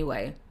pass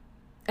anyway.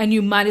 And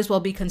you might as well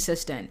be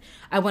consistent.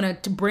 I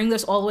want to bring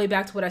this all the way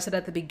back to what I said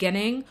at the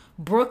beginning.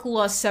 Brooke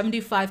lost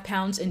 75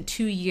 pounds in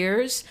 2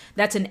 years.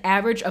 That's an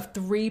average of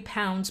 3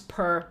 pounds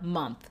per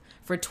month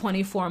for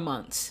 24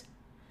 months.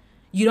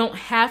 You don't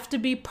have to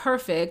be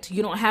perfect.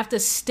 You don't have to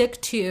stick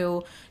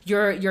to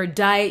your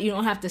diet. You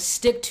don't have to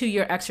stick to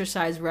your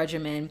exercise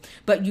regimen.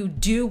 But you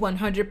do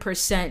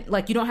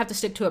 100%, you don't have to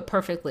stick to it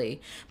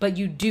perfectly. But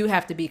you do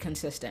have to be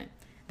consistent.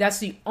 That's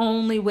the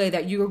only way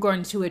that you're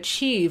going to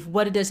achieve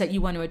what it is that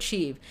you want to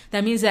achieve.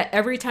 That means that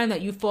every time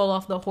that you fall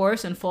off the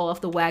horse and fall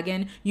off the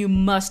wagon, you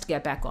must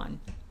get back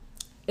on.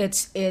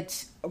 It's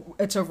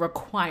a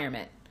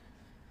requirement.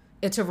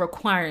 It's a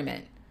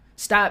requirement.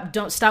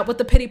 Don't stop with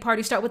the pity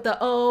party. Start with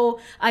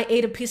I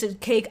ate a piece of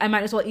cake. I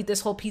might as well eat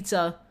this whole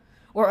pizza.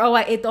 Or, oh,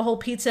 I ate the whole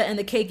pizza and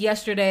the cake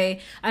yesterday,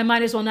 I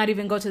might as well not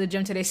even go to the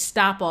gym today.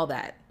 Stop all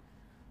that.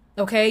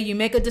 Okay? You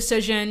make a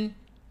decision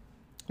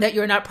that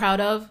you're not proud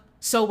of.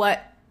 So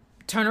what?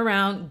 Turn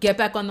around, get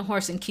back on the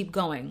horse and keep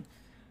going.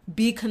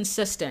 Be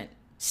consistent.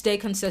 Stay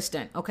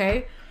consistent.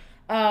 Okay?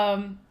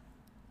 And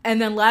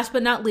then last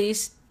but not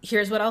least,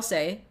 here's what I'll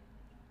say.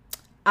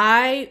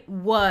 I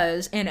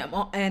was and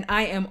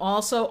I am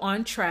also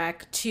on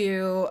track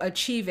to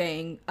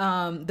achieving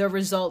the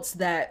results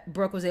that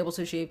Brooke was able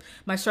to achieve.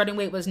 My starting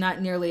weight was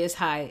not nearly as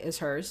high as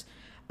hers.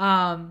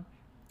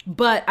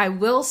 But I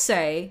will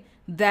say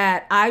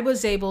that I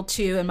was able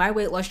to, in my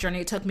weight loss journey,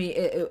 it took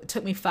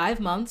me 5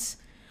 months.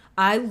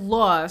 I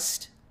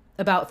lost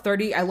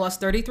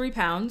 33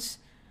 pounds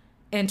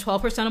and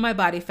 12% of my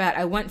body fat.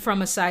 I went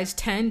from a size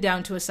 10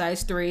 down to a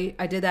size 3.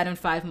 I did that in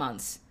 5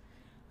 months.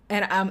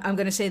 And I'm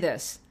going to say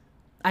this.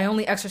 I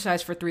only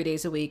exercise for 3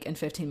 days a week and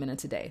 15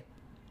 minutes a day.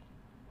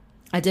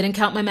 I didn't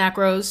count my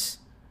macros.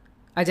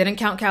 I didn't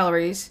count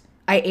calories.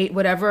 I ate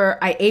what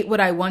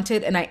I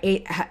wanted, and I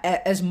ate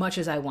as much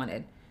as I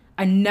wanted.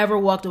 I never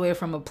walked away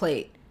from a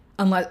plate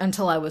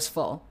until I was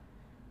full.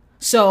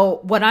 So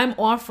what I'm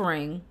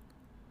offering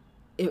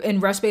in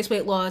rest-based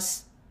weight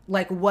loss,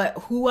 like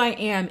who I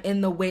am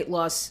in the weight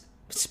loss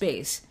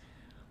space,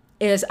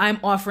 is I'm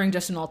offering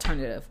just an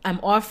alternative. I'm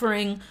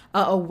offering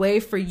a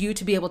way for you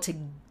to be able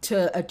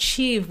to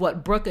achieve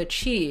what Brooke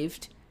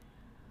achieved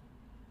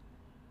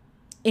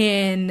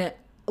in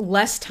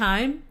less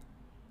time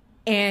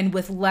and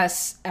with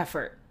less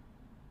effort.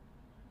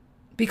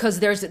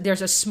 Because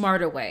there's a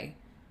smarter way.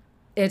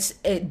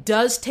 It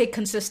does take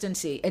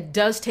consistency. It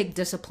does take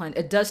discipline.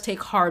 It does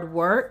take hard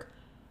work.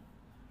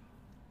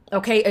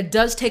 Okay, it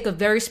does take a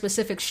very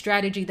specific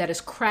strategy that is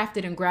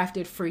crafted and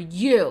grafted for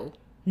you.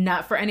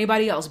 Not for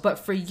anybody else, but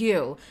for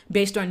you,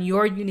 based on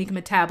your unique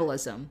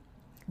metabolism.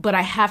 But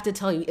I have to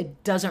tell you,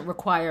 it doesn't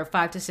require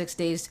 5 to 6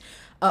 days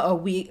a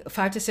week,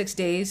 5 to 6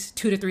 days,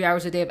 2 to 3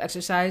 hours a day of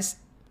exercise.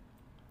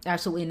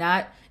 Absolutely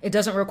not. It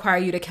doesn't require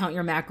you to count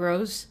your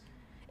macros.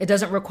 It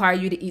doesn't require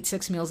you to eat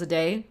 6 meals a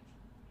day.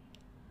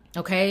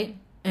 Okay?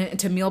 And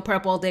to meal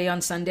prep all day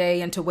on Sunday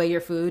and to weigh your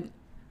food.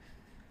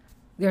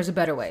 There's a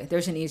better way.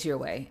 There's an easier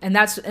way. And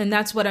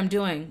that's what I'm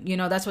doing. You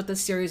know, that's what this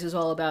series is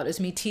all about,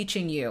 is me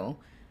teaching you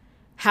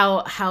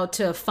how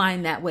to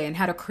find that way and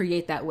how to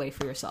create that way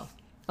for yourself.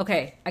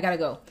 Okay, I gotta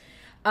go.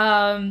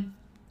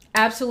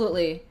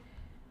 Absolutely.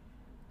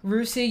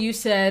 Rusi, you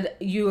said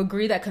you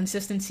agree that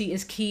consistency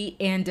is key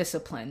and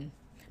discipline.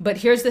 But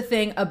here's the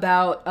thing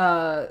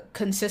about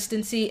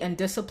consistency and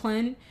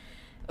discipline.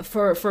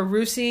 For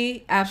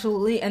Rusi,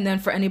 absolutely. And then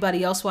for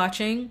anybody else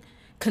watching,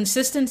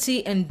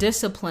 consistency and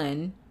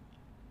discipline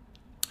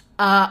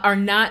are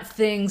not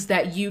things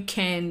that you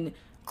can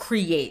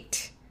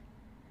create.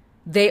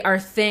 They are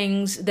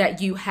things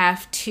that you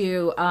have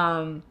to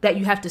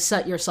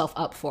set yourself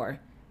up for.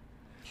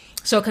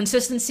 So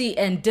consistency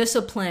and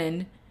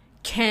discipline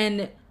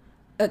can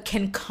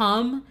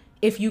come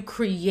if you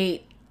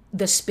create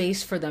the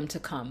space for them to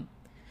come.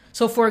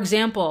 So for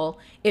example,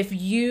 if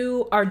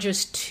you are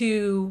just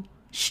too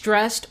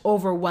stressed,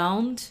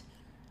 overwhelmed,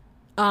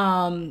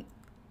 to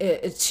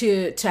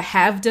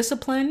have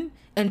discipline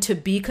and to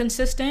be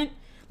consistent,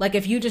 like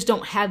if you just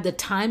don't have the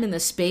time and the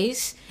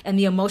space and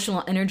the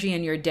emotional energy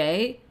in your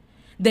day,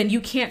 then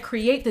you can't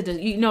create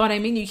you know what I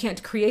mean? You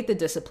can't create the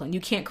discipline. You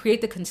can't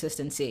create the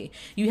consistency.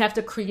 You have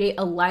to create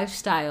a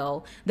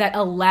lifestyle that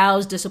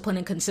allows discipline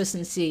and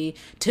consistency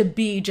to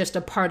be just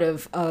a part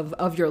of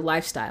your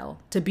lifestyle,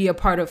 to be a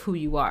part of who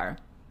you are.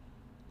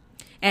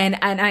 And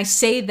I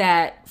say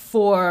that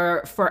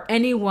for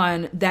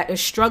anyone that is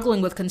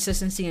struggling with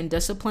consistency and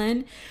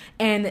discipline,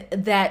 and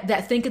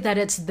that think that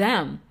it's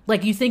them.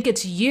 Like you think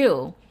it's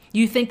you.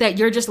 You think that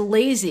you're just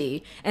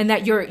lazy and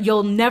that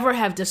you'll never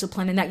have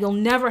discipline and that you'll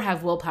never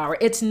have willpower.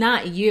 It's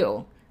not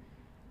you.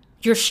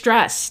 You're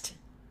stressed.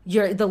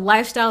 The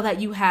lifestyle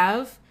that you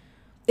have,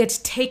 it's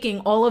taking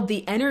all of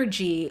the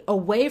energy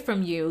away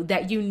from you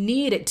that you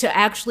need to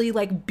actually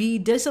like be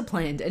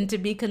disciplined and to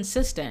be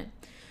consistent.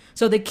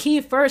 So the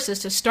key first is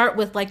to start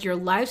with like your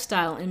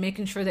lifestyle and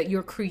making sure that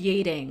you're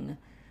creating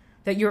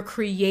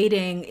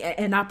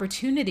an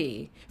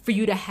opportunity for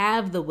you to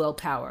have the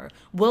willpower.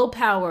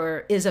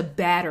 Willpower is a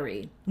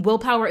battery.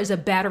 Willpower is a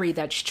battery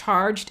that's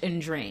charged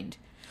and drained.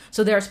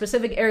 So there are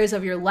specific areas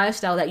of your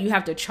lifestyle that you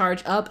have to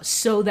charge up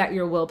so that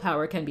your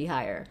willpower can be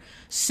higher,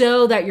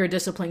 so that your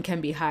discipline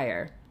can be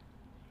higher.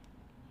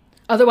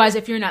 Otherwise,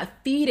 if you're not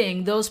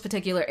feeding those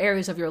particular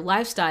areas of your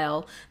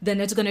lifestyle, then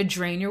it's going to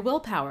drain your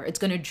willpower. It's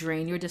going to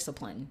drain your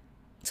discipline.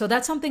 So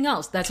that's something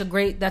else. That's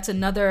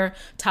another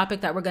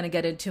topic that we're going to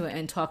get into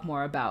and talk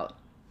more about.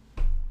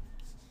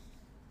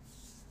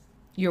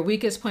 Your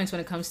weakest points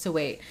when it comes to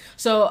weight.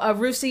 So,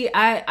 Rusi,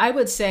 I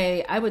would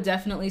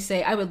definitely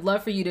say, I would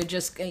love for you to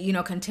just,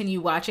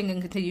 continue watching and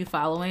continue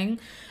following,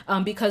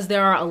 because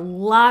there are a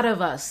lot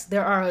of us.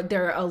 There are a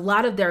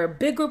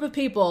big group of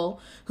people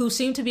who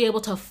seem to be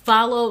able to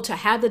follow, to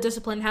have the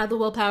discipline, have the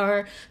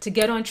willpower, to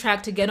get on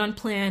track, to get on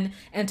plan,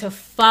 and to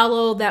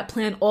follow that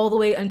plan all the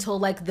way until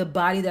like the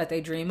body that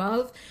they dream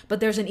of. But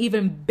there's an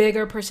even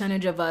bigger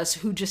percentage of us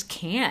who just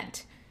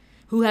can't.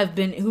 Who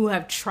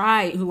are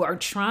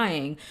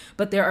trying,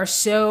 but there are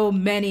so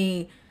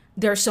many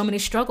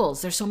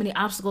struggles, there's so many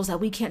obstacles that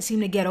we can't seem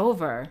to get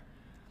over.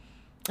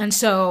 And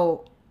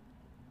so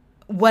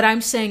what I'm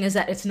saying is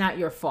that it's not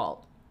your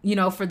fault.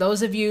 For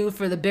those of you,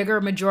 for the bigger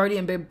majority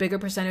and bigger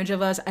percentage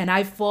of us, and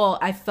I fell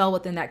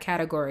within that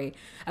category.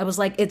 I was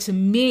like, it's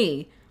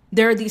me.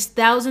 There are these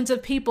thousands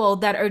of people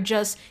that are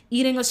just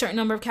eating a certain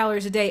number of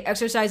calories a day,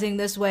 exercising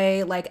this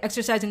way, like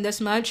exercising this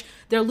much.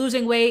 They're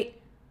losing weight.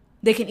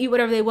 They can eat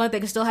whatever they want. They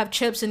can still have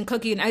chips and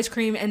cookie and ice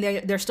cream, and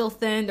they're still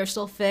thin. They're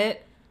still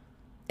fit.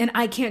 And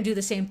I can't do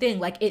the same thing.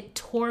 Like, it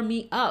tore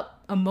me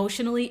up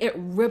emotionally. It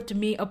ripped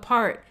me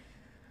apart.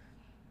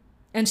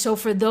 And so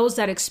for those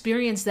that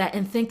experience that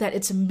and think that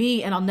it's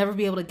me and I'll never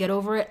be able to get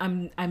over it,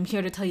 I'm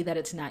here to tell you that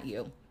it's not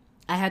you.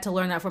 I had to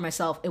learn that for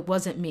myself. It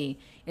wasn't me.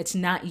 It's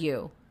not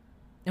you.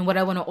 And what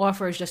I want to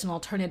offer is just an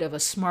alternative,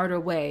 a smarter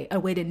way, a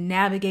way to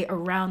navigate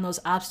around those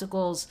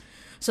obstacles,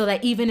 so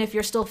that even if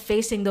you're still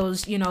facing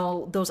those,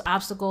 those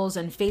obstacles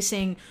and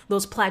facing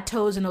those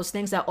plateaus and those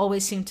things that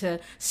always seem to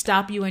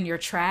stop you in your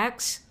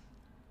tracks,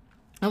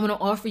 I want to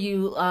offer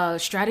you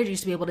strategies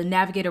to be able to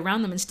navigate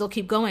around them and still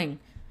keep going.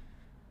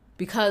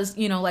 Because,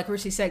 like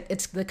Rusi said,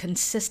 it's the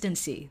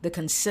consistency. The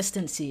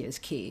consistency is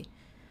key.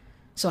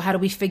 So how do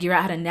we figure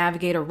out how to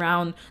navigate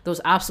around those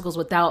obstacles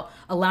without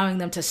allowing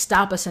them to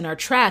stop us in our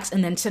tracks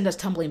and then send us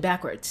tumbling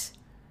backwards?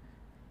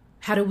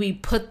 How do we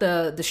put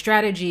the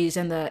strategies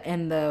and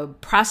the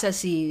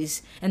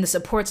processes and the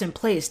supports in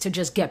place to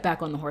just get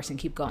back on the horse and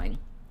keep going?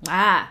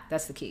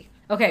 That's the key.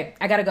 Okay,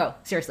 I gotta go.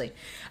 Seriously.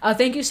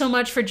 Thank you so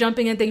much for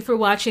jumping in. Thank you for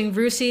watching.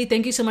 Rusi,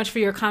 thank you so much for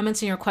your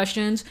comments and your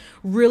questions.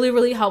 Really,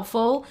 really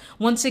helpful.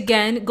 Once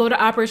again, go to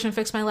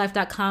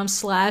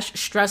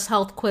operationfixmylife.com/stress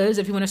health quiz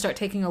if you want to start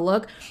taking a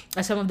look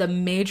at some of the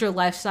major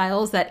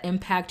lifestyles that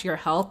impact your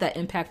health, that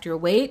impact your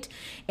weight.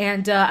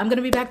 And I'm going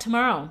to be back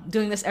tomorrow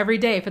doing this every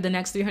day for the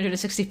next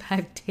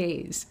 365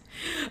 days.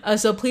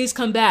 So please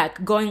come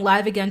back. Going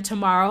live again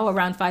tomorrow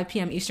around 5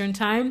 p.m. Eastern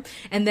time.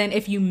 And then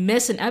if you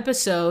miss an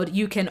episode,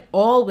 you can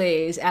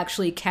always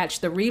actually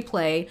catch the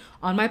replay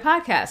on my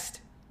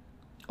podcast.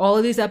 All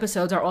of these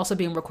episodes are also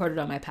being recorded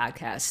on my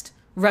podcast.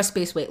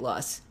 Rest-Based Weight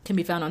Loss can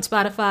be found on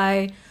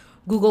Spotify,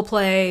 Google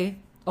Play,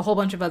 a whole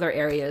bunch of other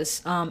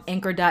areas.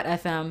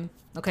 Anchor.fm.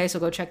 Okay, so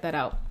go check that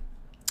out.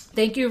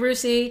 Thank you,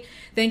 Rusi.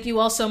 Thank you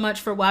all so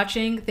much for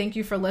watching. Thank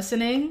you for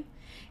listening.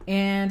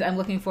 And I'm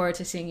looking forward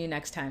to seeing you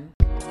next time.